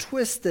might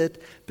twist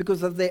it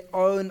because of their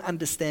own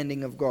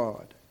understanding of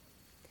God.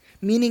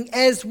 Meaning,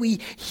 as we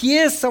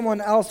hear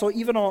someone else or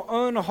even our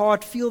own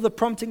heart feel the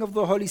prompting of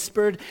the Holy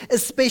Spirit,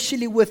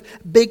 especially with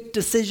big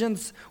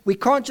decisions, we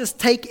can't just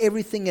take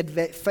everything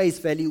at face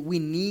value. We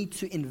need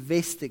to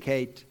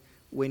investigate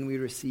when we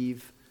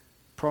receive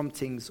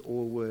promptings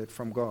or word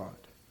from God.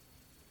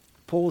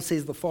 Paul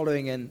says the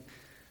following in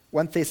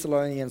 1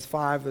 Thessalonians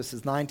 5,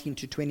 verses 19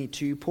 to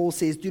 22. Paul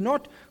says, do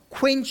not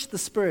quench the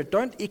Spirit.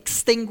 Don't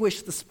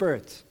extinguish the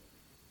Spirit.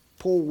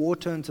 Pour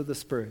water into the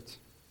Spirit.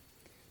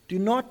 Do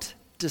not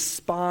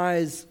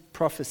despise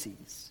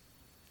prophecies,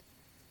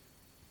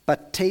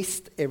 but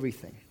taste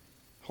everything.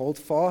 Hold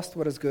fast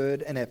what is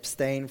good and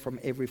abstain from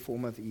every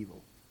form of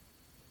evil.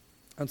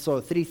 And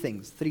so 3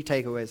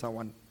 takeaways I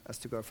want us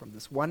to go from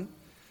this. 1,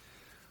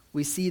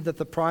 we see that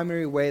the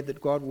primary way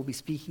that God will be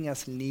speaking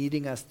us,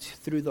 leading us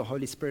through the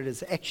Holy Spirit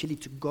is actually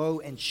to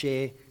go and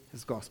share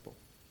His gospel.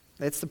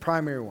 That's the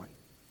primary one.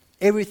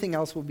 Everything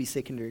else will be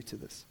secondary to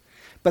this.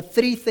 But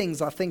 3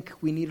 things I think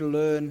we need to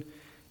learn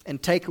and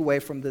take away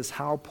from this,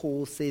 how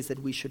Paul says that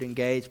we should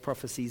engage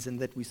prophecies and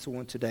that we saw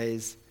in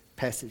today's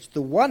passage.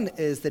 The one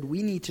is that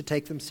we need to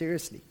take them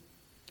seriously.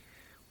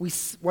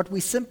 What we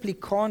simply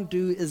can't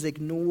do is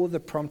ignore the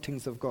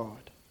promptings of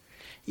God.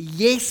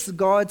 Yes,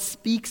 God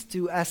speaks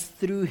to us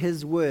through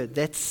His Word.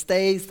 That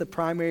stays the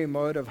primary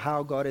mode of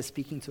how God is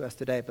speaking to us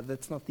today, but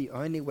that's not the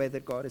only way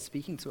that God is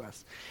speaking to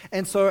us.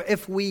 And so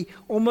if we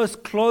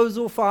almost close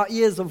off our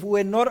ears, if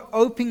we're not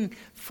open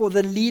for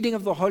the leading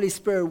of the Holy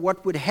Spirit,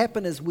 what would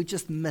happen is we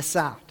just miss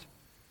out.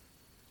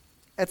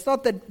 It's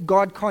not that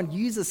God can't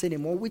use us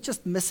anymore, we're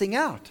just missing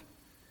out.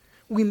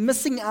 We're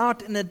missing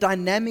out in a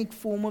dynamic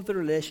form of the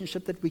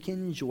relationship that we can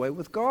enjoy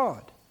with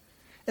God.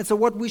 And so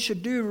what we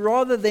should do,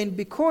 rather than,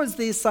 because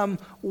there's some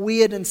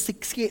weird and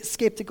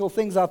skeptical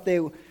things out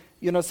there,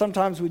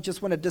 sometimes we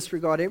just want to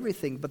disregard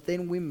everything, but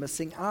then we're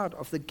missing out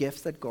of the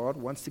gifts that God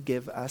wants to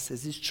give us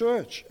as His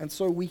church. And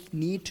so we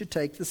need to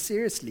take this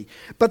seriously.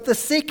 But the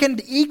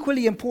second,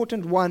 equally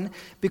important one,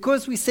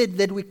 because we said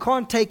that we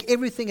can't take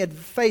everything at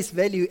face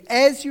value,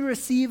 as you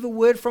receive a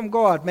word from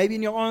God, maybe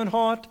in your own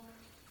heart,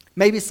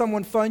 maybe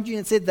someone phoned you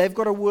and said they've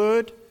got a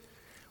word,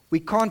 we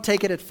can't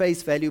take it at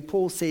face value.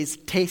 Paul says,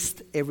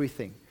 test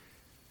everything.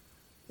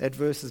 That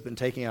verse has been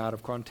taken out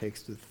of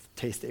context with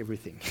test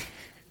everything.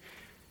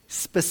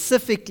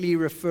 Specifically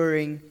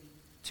referring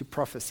to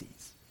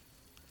prophecies.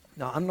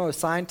 Now, I'm no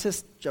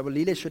scientist.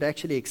 Jabalile should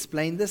actually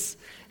explain this.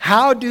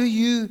 How do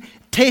you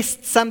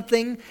test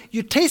something?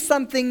 You test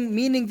something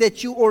meaning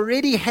that you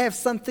already have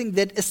something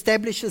that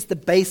establishes the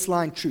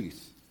baseline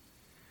truth.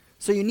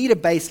 So you need a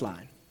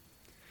baseline.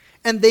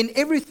 And then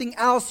everything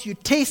else you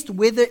test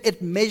whether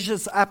it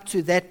measures up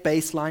to that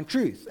baseline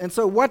truth. And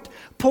so what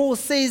Paul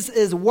says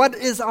is, what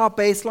is our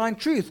baseline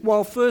truth?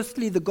 Well,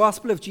 firstly, the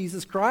gospel of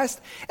Jesus Christ.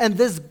 And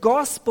this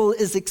gospel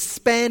is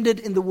expanded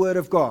in the Word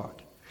of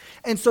God.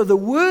 And so the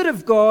Word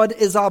of God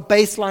is our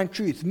baseline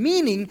truth,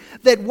 meaning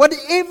that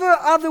whatever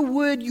other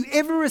word you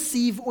ever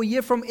receive or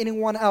hear from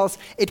anyone else,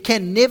 it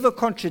can never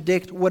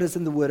contradict what is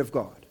in the Word of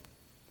God.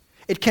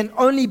 It can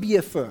only be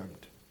affirmed.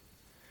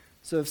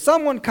 So if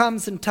someone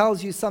comes and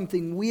tells you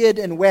something weird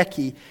and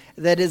wacky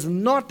that is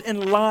not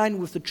in line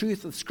with the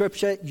truth of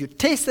Scripture, you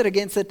test it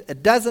against it,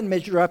 it doesn't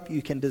measure up,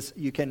 you can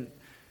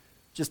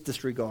just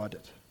disregard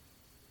it.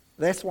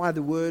 That's why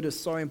the Word is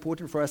so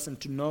important for us, and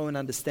to know and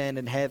understand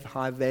and have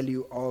high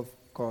value of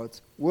God's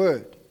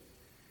Word.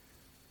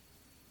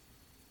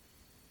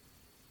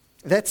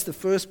 That's the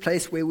first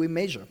place where we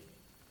measure.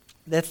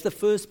 That's the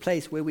first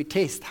place where we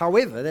test.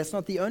 However, that's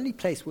not the only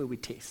place where we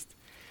test.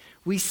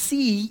 We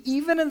see,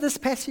 even in this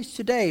passage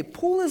today,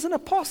 Paul is an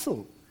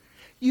apostle.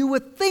 You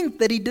would think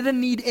that he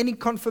didn't need any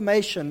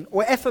confirmation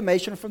or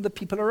affirmation from the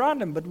people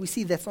around him, but we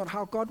see that's not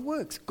how God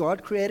works.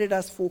 God created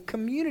us for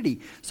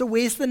community. So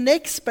where's the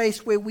next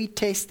space where we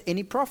test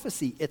any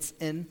prophecy? It's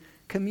in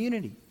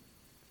community.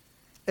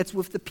 It's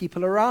with the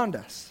people around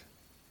us.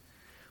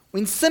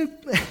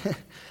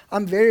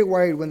 I'm very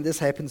worried when this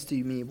happens to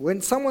me.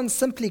 When someone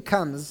simply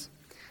comes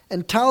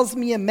and tells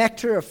me a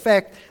matter of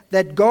fact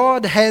that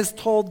God has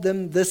told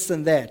them this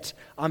and that,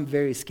 I'm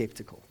very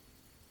skeptical.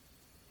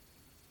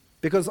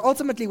 Because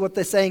ultimately what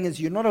they're saying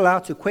is you're not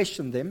allowed to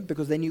question them,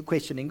 because then you're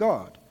questioning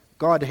God.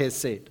 God has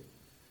said.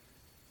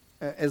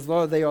 As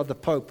though they are the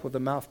Pope or the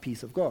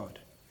mouthpiece of God.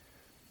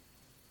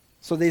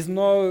 So there's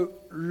no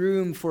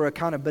room for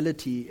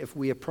accountability if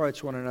we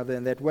approach one another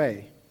in that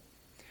way.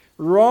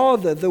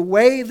 Rather, the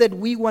way that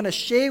we want to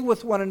share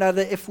with one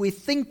another, if we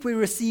think we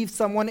receive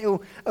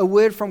a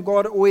word from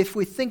God, or if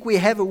we think we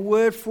have a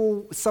word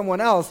for someone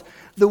else,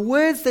 the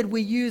words that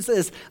we use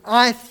is,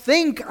 I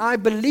think, I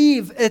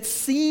believe, it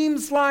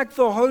seems like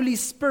the Holy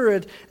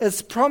Spirit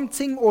is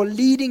prompting or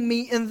leading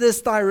me in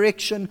this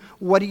direction.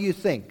 What do you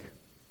think?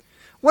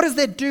 What does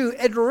that do?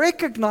 It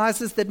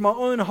recognizes that my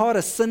own heart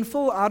is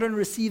sinful. I don't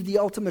receive the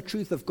ultimate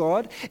truth of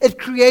God. It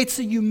creates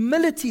a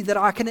humility that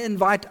I can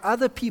invite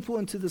other people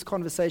into this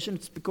conversation.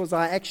 It's because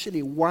I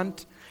actually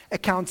want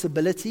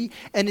accountability,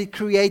 and it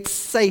creates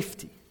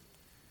safety.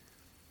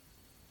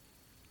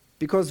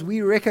 Because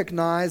we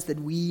recognize that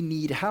we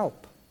need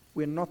help.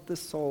 We're not the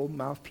sole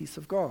mouthpiece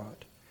of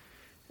God.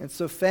 And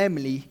so,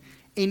 family,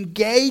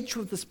 engage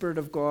with the Spirit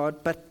of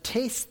God, but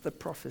test the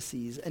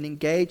prophecies and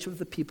engage with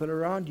the people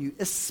around you,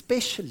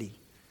 especially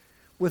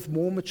with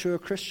more mature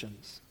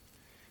Christians.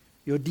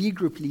 Your D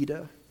group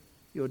leader,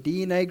 your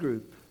DNA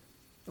group,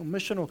 your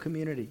missional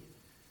community,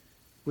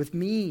 with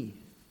me,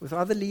 with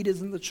other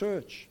leaders in the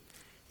church.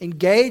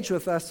 Engage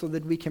with us so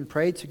that we can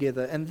pray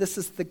together. And this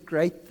is the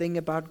great thing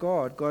about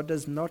God. God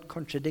does not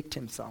contradict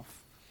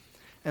himself.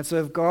 And so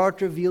if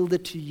God revealed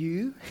it to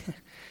you,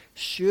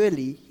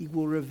 surely he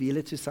will reveal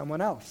it to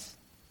someone else.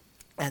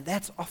 And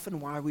that's often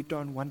why we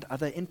don't want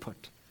other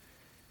input.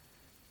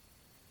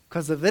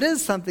 Because if it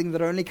is something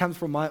that only comes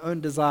from my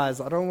own desires,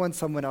 I don't want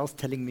someone else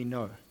telling me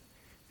no.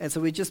 And so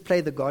we just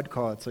play the God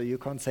card, so you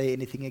can't say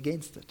anything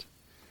against it.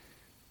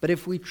 But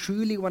if we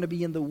truly want to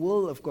be in the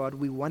will of God,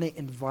 we want to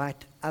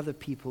invite other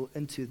people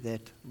into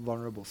that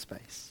vulnerable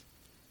space.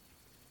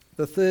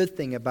 The third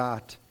thing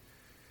about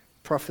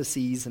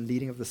prophecies and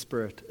leading of the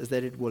Spirit is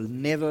that it will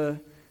never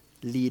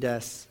lead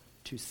us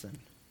to sin.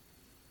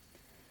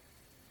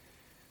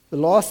 The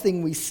last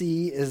thing we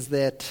see is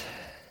that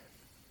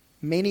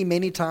many,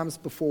 many times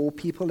before,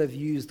 people have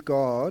used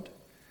God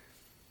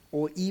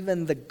or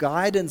even the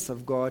guidance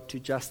of God to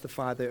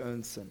justify their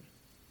own sin.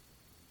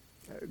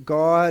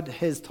 God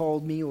has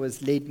told me or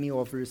has led me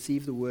or have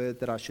received the word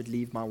that I should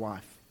leave my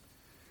wife.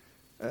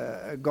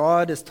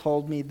 God has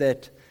told me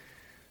that,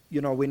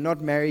 we're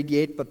not married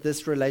yet, but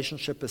this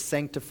relationship is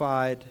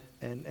sanctified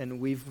and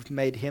we've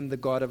made him the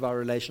God of our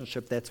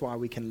relationship. That's why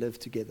we can live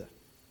together.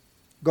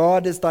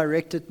 God has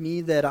directed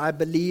me that I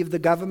believe the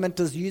government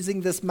is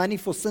using this money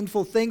for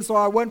sinful things, so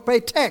I won't pay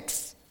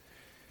tax.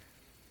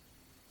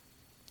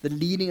 The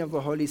leading of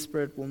the Holy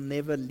Spirit will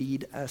never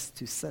lead us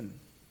to sin,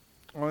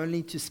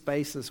 only to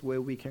spaces where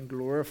we can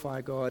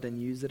glorify God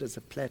and use it as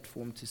a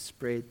platform to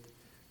spread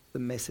the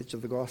message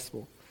of the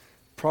gospel.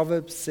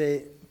 Proverbs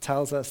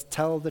tells us,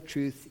 tell the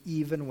truth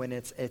even when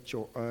it's at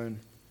your own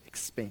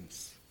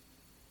expense.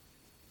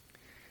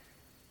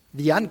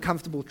 The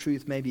uncomfortable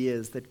truth maybe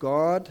is that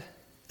God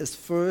is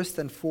first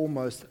and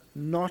foremost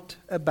not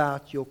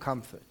about your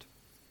comfort,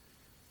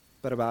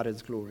 but about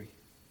his glory.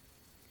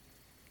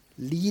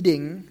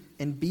 Leading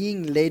and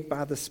being led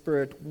by the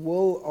Spirit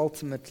will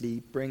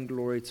ultimately bring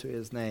glory to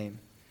his name,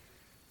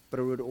 but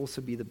it would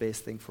also be the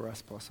best thing for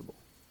us possible.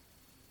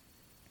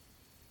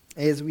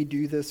 As we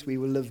do this, we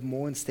will live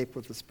more in step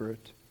with the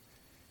Spirit.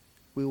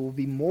 We will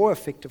be more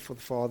effective for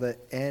the Father,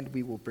 and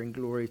we will bring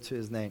glory to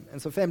his name.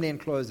 And so, family, in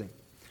closing,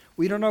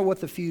 we don't know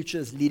what the future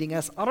is leading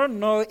us. I don't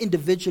know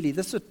individually.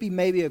 This would be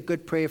maybe a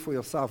good prayer for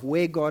yourself,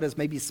 where God is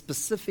maybe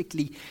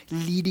specifically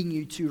leading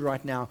you to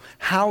right now.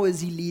 How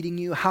is he leading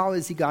you? How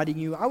is he guiding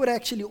you? I would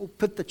actually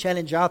put the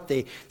challenge out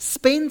there.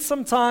 Spend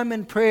some time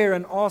in prayer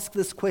and ask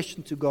this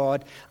question to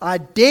God. I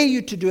dare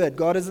you to do it.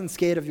 God isn't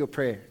scared of your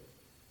prayer.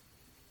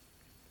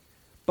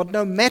 But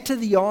no matter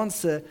the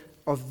answer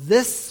of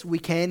this, we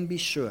can be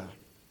sure.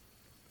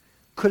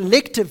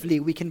 Collectively,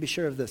 we can be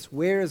sure of this.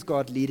 Where is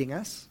God leading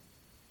us?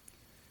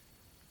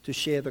 To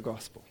share the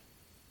gospel.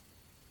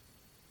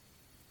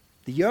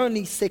 The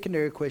only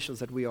secondary questions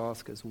that we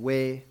ask is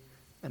where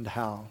and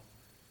how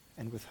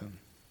and with whom.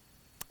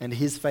 And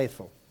he's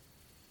faithful.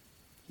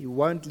 He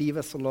won't leave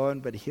us alone,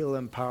 but he'll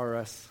empower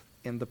us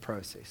in the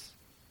process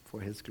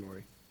for his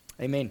glory.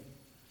 Amen.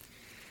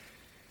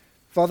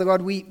 Father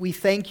God, we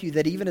thank you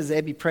that even as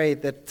Abby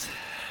prayed, that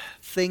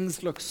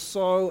things look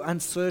so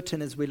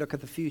uncertain as we look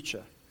at the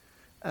future.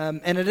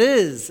 And it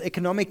is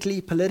economically,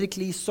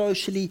 politically,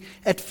 socially.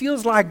 It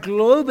feels like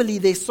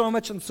globally there's so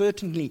much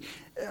uncertainty.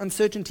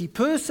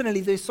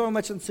 Personally, there's so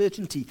much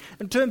uncertainty.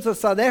 In terms of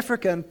South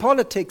Africa and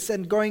politics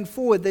and going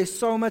forward, there's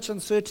so much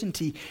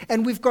uncertainty.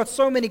 And we've got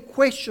so many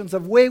questions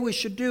of where we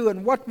should do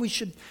and what we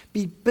should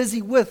be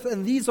busy with.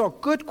 And these are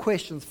good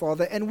questions,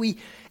 Father. And we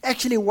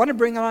actually want to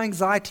bring our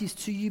anxieties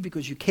to you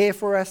because you care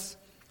for us.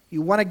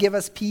 You want to give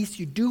us peace.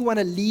 You do want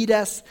to lead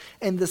us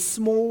in the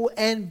small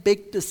and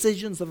big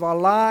decisions of our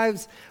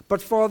lives.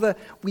 But Father,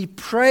 we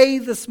pray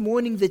this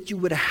morning that you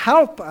would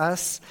help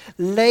us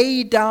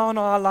lay down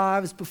our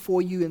lives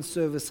before you in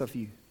service of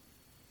you.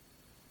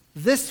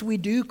 This we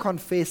do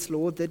confess,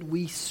 Lord, that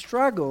we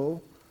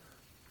struggle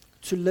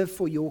to live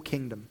for your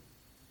kingdom.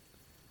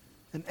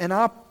 And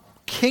our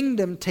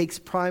kingdom takes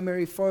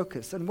primary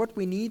focus. And what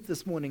we need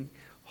this morning,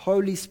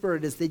 Holy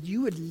Spirit, is that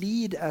you would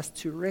lead us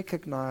to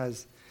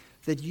recognize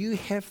that you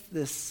have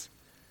this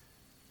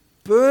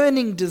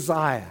burning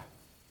desire,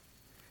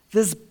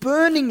 this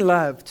burning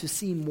love to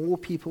see more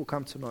people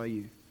come to know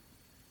you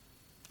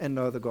and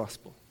know the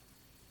gospel.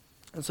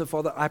 And so,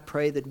 Father, I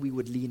pray that we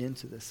would lean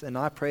into this, and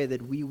I pray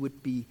that we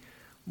would be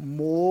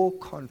more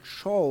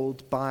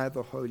controlled by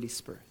the Holy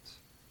Spirit,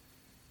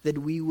 that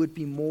we would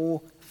be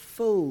more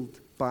filled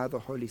by the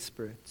Holy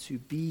Spirit to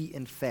be,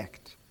 in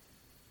fact,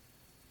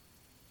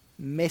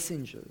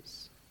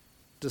 messengers,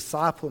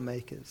 disciple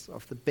makers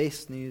of the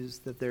best news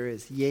that there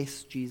is.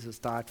 Yes, Jesus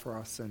died for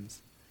our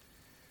sins,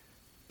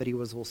 but he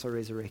was also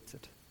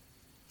resurrected.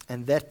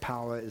 And that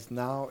power is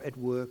now at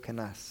work in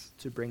us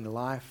to bring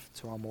life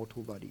to our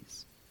mortal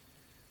bodies.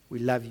 We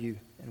love you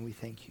and we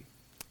thank you.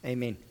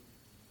 Amen.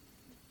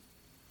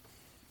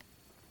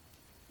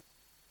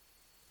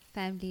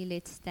 Family,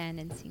 let's stand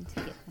and sing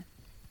together.